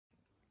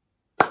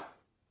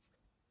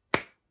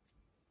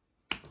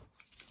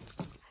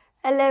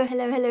Hello,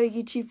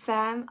 YouTube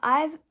fam.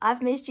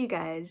 I've missed you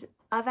guys.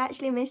 I've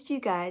actually missed you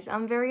guys.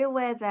 I'm very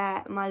aware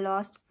that my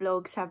last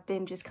vlogs have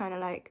been just kind of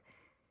like,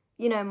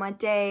 you know, my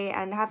day,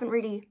 and I haven't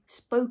really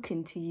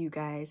spoken to you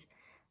guys.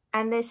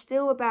 And there's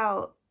still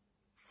about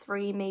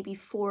 3, maybe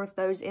 4 of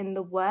those in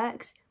the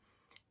works.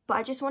 But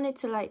I just wanted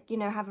to, like, you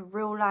know, have a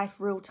real life,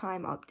 real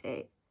time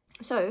update.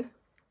 So,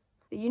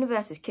 the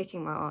universe is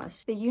kicking my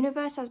ass. The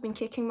universe has been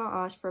kicking my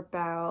ass for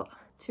about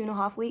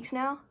 2.5 weeks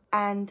now,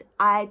 and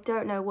I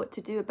don't know what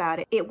to do about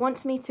it. It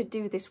wants me to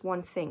do this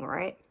one thing,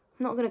 right?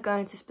 I'm not gonna go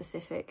into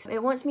specifics.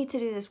 It wants me to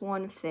do this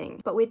one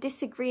thing, but we're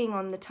disagreeing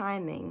on the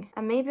timing,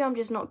 and maybe I'm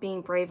just not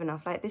being brave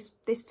enough. Like,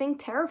 this thing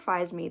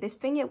terrifies me. This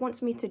thing it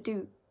wants me to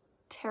do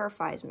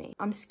terrifies me.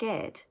 I'm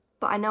scared,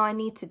 but I know I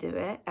need to do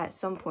it at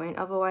some point.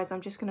 Otherwise,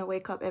 I'm just gonna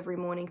wake up every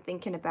morning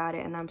thinking about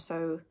it, and I'm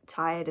so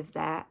tired of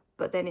that.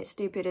 But then it's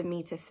stupid of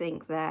me to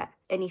think that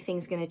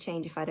anything's gonna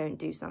change if I don't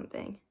do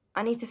something.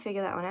 I need to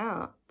figure that one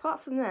out.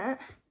 Apart from that,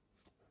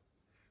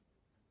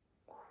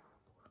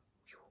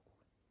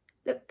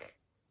 look,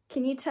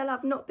 can you tell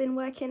I've not been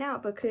working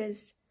out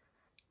because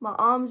my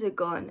arms are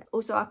gone?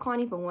 Also, I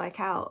can't even work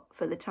out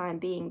for the time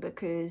being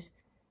because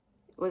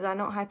was I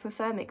not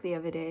hypothermic the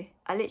other day?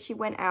 I literally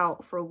went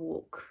out for a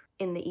walk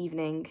in the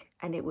evening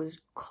and it was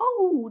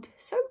cold,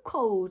 so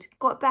cold.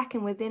 Got back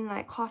and within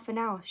like half an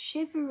hour,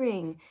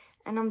 shivering.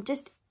 And I'm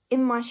just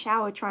in my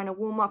shower trying to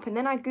warm up, and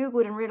then I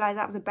googled and realized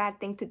that was a bad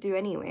thing to do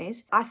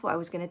anyways. I thought I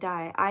was gonna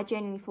die. I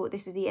genuinely thought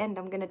this is the end.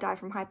 I'm gonna die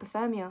from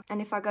hypothermia,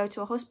 and if I go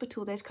to a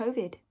hospital there's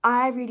COVID.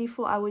 I really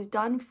thought I was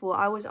done for.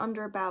 I was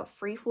under about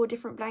 3-4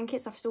 different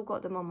blankets. I've still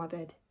got them on my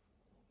bed,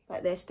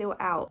 like they're still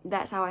out.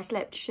 That's how I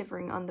slept,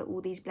 shivering under all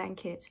these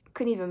blankets.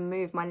 Couldn't even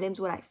move. My limbs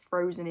were like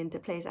frozen into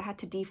place. I had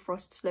to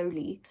defrost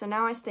slowly. So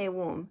now I stay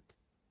warm.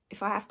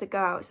 If I have to go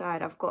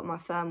outside, I've got my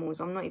thermals.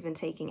 I'm not even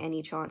taking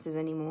any chances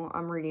anymore.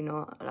 I'm really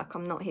not. Like,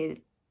 I'm not here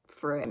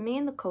for it. Me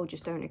and the cold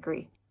just don't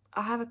agree.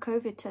 I have a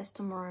COVID test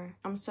tomorrow.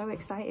 I'm so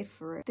excited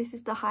for it. This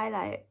is the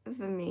highlight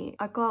for me.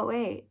 I can't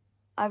wait.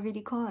 I really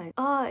can't.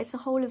 Oh, it's a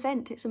whole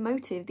event. It's a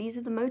motive. These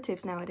are the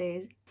motives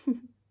nowadays.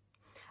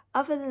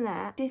 Other than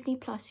that, Disney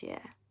Plus,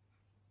 yeah,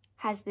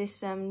 has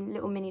this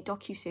little mini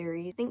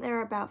docu-series. I think there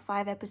are about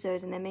 5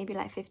 episodes and they're maybe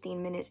like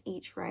 15 minutes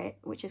each, right?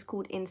 Which is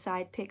called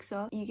Inside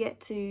Pixar. You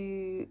get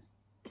to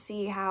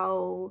see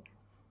how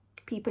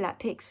people at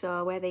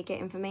Pixar, where they get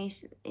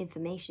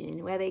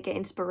where they get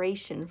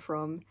inspiration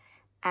from,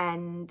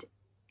 and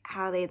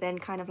how they then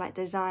kind of like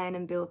design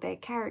and build their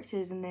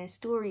characters and their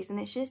stories. And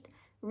it's just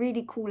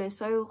really cool and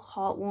so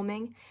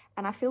heartwarming.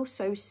 And I feel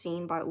so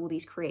seen by all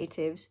these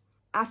creatives.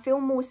 I feel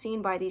more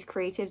seen by these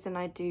creatives than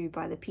I do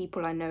by the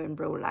people I know in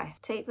real life.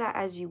 Take that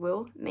as you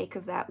will, make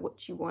of that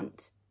what you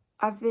want.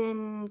 I've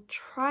been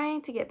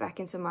trying to get back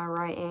into my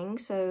writing,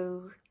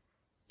 so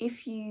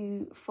if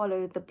you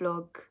follow the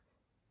blog,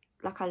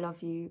 like, I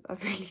love you, I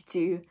really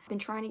do. I've been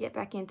trying to get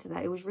back into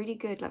that. It was really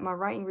good. Like, my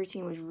writing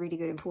routine was really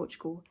good in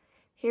Portugal.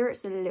 Here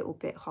it's a little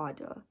bit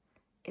harder.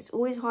 It's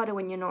always harder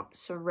when you're not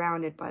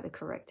surrounded by the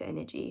correct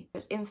energy.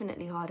 It's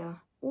infinitely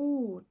harder.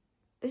 Ooh,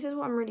 this is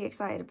what I'm really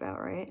excited about,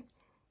 right?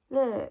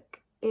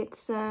 Look,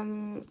 it's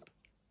a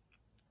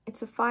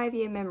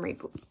 5-year memory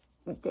book.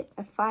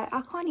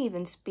 I can't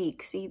even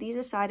speak. See, these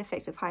are side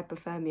effects of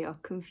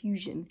hypothermia,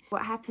 confusion.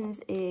 What happens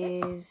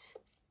is,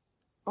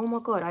 oh my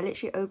god, I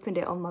literally opened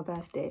it on my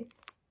birthday.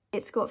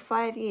 It's got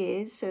 5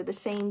 years, so the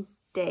same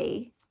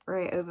day,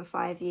 right, over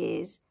 5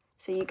 years.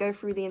 So you go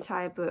through the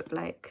entire book,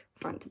 like,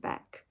 front to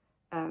back,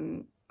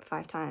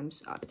 5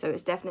 times. So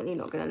it's definitely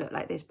not going to look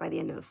like this by the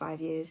end of the 5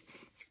 years.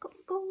 It's got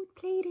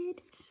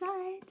gold-plated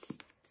sides.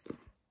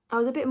 I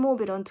was a bit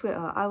morbid on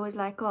Twitter. I was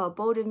like, oh,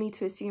 bold of me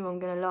to assume I'm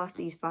going to last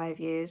these 5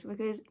 years,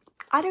 because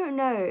I don't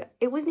know.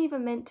 It wasn't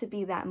even meant to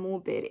be that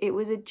morbid. It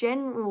was a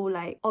general,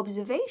 like,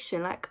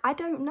 observation. Like, I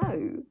don't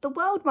know. The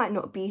world might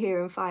not be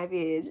here in 5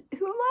 years.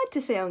 Who am I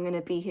to say I'm going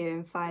to be here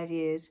in 5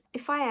 years?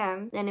 If I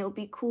am, then it'll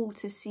be cool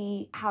to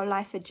see how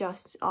life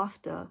adjusts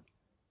after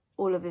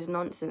all of this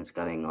nonsense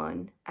going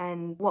on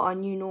and what our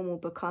new normal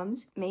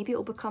becomes. Maybe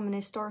it'll become an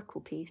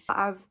historical piece.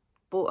 I've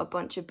bought a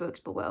bunch of books,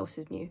 but what else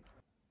is new?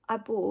 I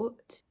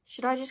bought...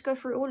 Should I just go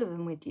through all of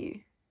them with you?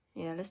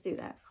 Yeah, let's do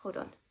that. Hold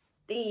on.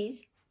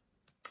 These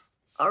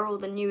are all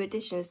the new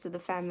additions to the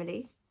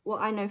family.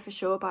 What I know for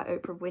sure about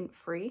Oprah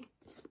Winfrey.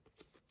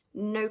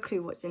 No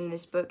clue what's in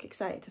this book.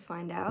 Excited to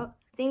find out.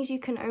 Things you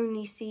can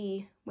only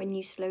see when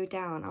you slow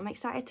down. I'm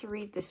excited to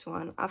read this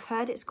one. I've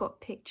heard it's got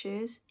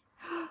pictures.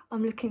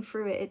 I'm looking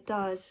through it. It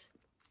does.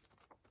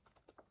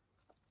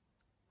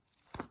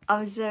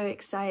 I'm so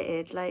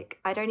excited. Like,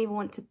 I don't even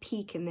want to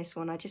peek in this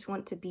one. I just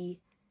want to be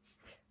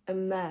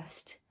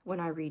immersed when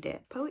I read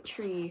it.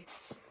 Poetry,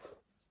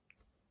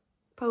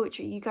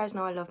 you guys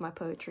know I love my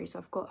poetry. So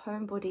I've got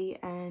Homebody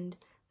and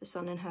The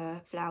Sun and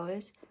Her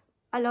Flowers.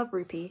 I love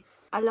Rique.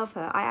 I love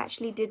her. I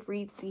actually did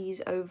read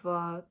these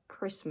over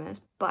Christmas,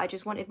 but I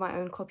just wanted my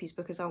own copies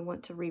because I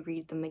want to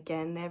reread them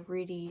again. They're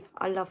really,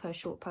 I love her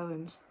short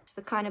poems. It's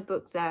the kind of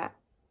book that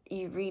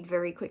you read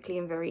very quickly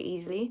and very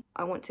easily.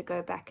 I want to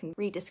go back and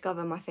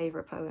rediscover my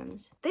favourite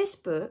poems. This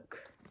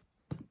book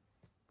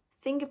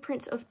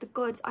Fingerprints of the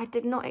Gods. I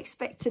did not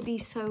expect to be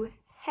so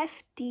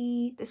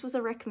hefty. This was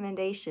a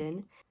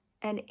recommendation.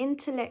 An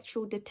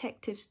intellectual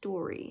detective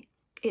story.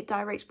 It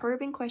directs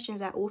probing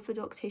questions at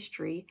orthodox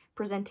history,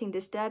 presenting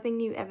disturbing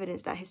new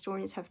evidence that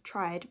historians have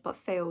tried but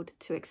failed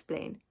to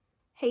explain.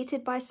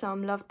 Hated by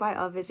some, loved by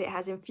others, it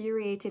has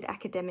infuriated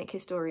academic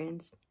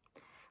historians,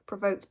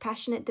 provoked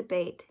passionate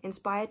debate,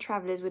 inspired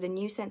travellers with a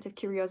new sense of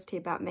curiosity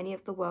about many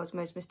of the world's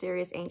most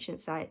mysterious ancient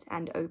sites,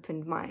 and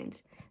opened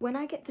minds. When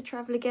I get to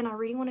travel again, I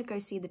really want to go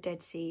see the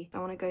Dead Sea. I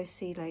want to go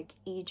see like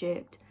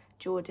Egypt,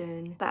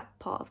 Jordan, that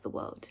part of the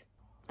world.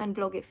 And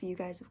vlog it for you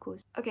guys, of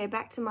course. Okay,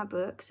 back to my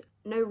books.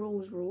 No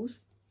rules.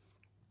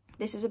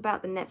 This is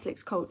about the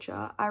Netflix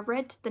culture. I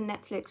read the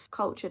Netflix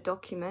culture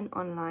document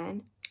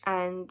online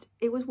and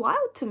it was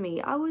wild to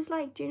me. I was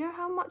like, do you know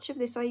how much of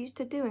this I used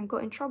to do and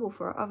got in trouble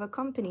for at other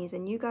companies?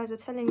 And you guys are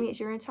telling me it's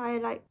your entire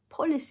like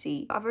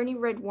policy. I've only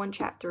read one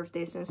chapter of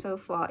this and so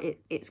far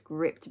it's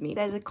gripped me.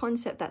 There's a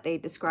concept that they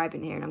describe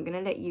in here and I'm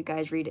gonna let you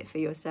guys read it for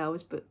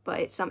yourselves, but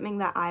it's something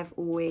that I've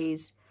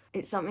always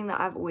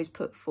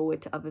put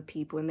forward to other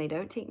people and they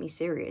don't take me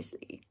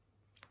seriously.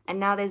 And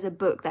now there's a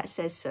book that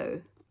says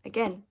so.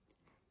 Again,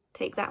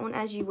 take that one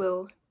as you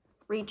will.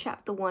 Read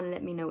chapter 1,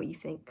 let me know what you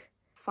think.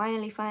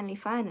 Finally,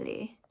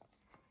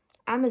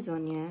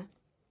 Amazon, yeah.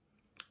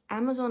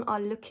 Amazon are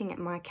looking at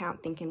my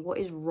account thinking, what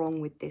is wrong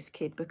with this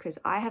kid? Because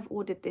I have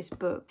ordered this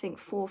book, I think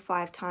 4 or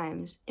 5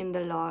 times in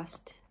the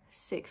last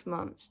 6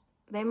 months.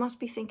 They must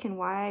be thinking,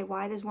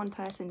 why does one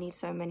person need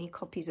so many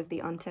copies of The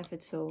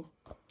Untethered Soul?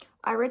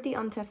 I read The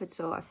Untethered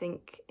Soul, I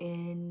think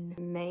in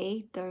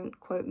May, don't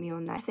quote me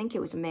on that. I think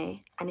it was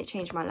May, and it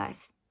changed my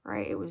life,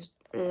 right? It was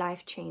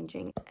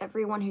life-changing.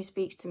 Everyone who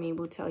speaks to me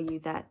will tell you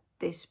that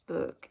this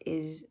book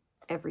is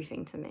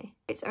everything to me.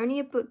 It's only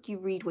a book you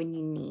read when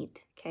you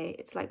need, okay?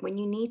 It's like when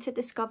you need to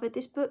discover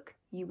this book,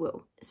 you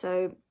will.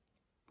 So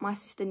my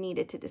sister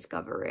needed to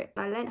discover it.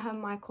 I lent her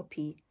my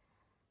copy.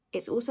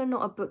 It's also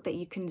not a book that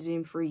you can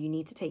zoom through. You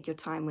need to take your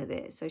time with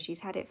it. So she's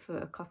had it for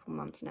a couple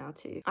months now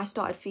too. I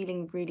started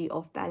feeling really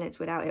off balance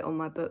without it on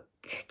my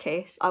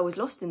bookcase. I was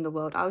lost in the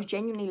world. I was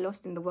genuinely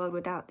lost in the world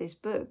without this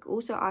book.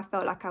 Also, I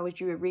felt like I was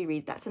due a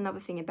reread. That's another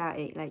thing about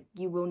it. Like,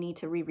 you will need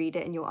to reread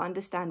it and you'll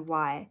understand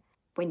why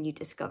when you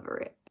discover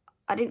it.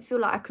 I didn't feel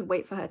like I could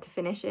wait for her to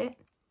finish it.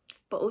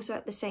 But also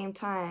at the same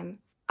time,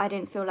 I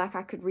didn't feel like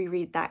I could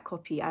reread that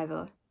copy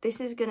either. This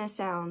is gonna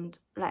sound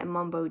like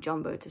mumbo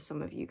jumbo to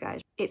some of you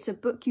guys. It's a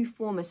book you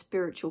form a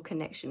spiritual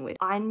connection with.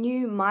 I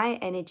knew my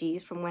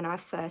energies from when I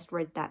first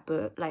read that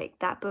book. Like,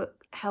 that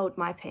book held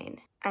my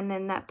pain. And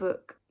then that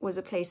book was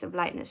a place of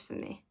lightness for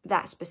me.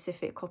 That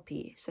specific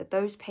copy. So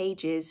those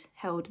pages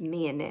held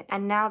me in it.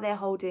 And now they're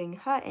holding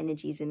her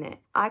energies in it.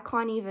 I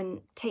can't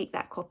even take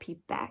that copy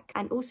back.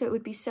 And also it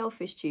would be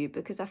selfish too,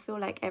 because I feel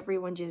like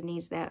everyone just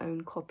needs their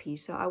own copy.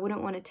 So I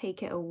wouldn't want to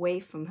take it away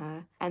from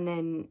her and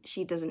then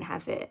she doesn't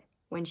have it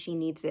when she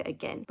needs it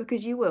again,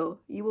 because you will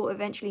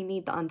eventually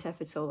need The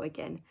Untethered Soul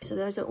again. So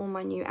those are all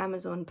my new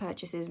Amazon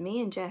purchases.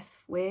 Me and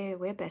Jeff,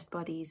 we're best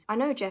buddies. I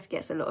know Jeff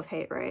gets a lot of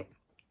hate, right?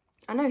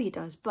 I know he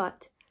does,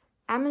 but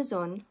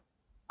Amazon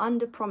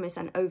under promise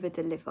and over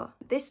deliver.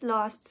 This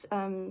last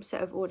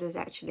set of orders,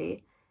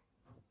 actually,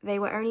 they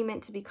were only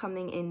meant to be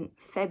coming in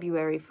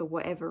February for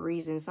whatever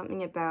reason,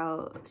 something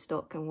about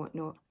stock and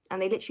whatnot.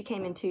 And they literally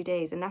came in 2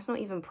 days, and that's not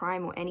even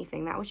Prime or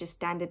anything. That was just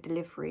standard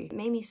delivery. It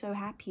made me so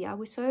happy. I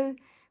was so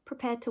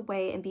prepared to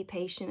wait and be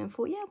patient and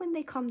thought, yeah, when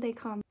they come, they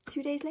come.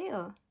 2 days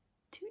later,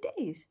 2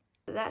 days.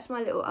 That's my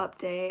little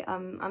update.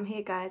 I'm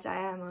here, guys. I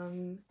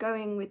am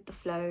going with the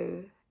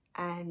flow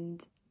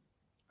and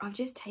I've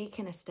just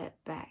taken a step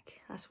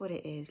back. That's what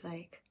it is.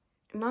 Like,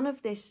 none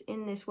of this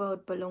in this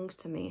world belongs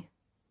to me.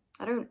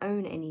 I don't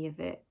own any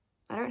of it.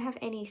 I don't have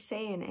any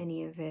say in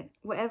any of it.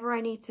 Whatever I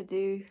need to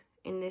do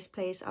in this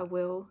place, I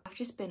will. I've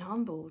just been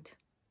humbled.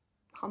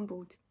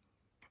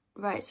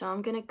 Right, so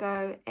I'm gonna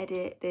go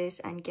edit this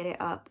and get it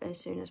up as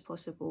soon as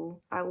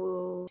possible. I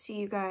will see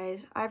you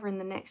guys either in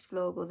the next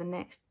vlog or the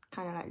next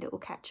kind of like little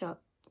catch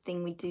up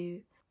thing we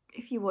do.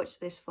 If you watched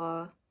this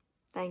far,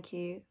 thank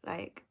you.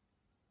 Like,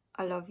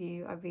 I love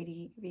you. I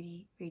really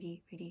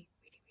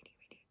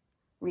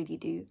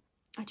do.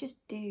 I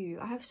just do.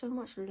 I have so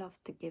much love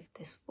to give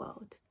this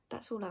world.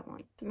 That's all I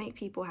want. To make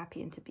people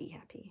happy and to be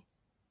happy.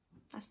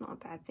 That's not a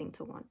bad thing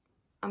to want.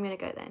 I'm gonna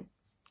go then.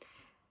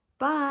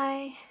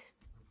 Bye.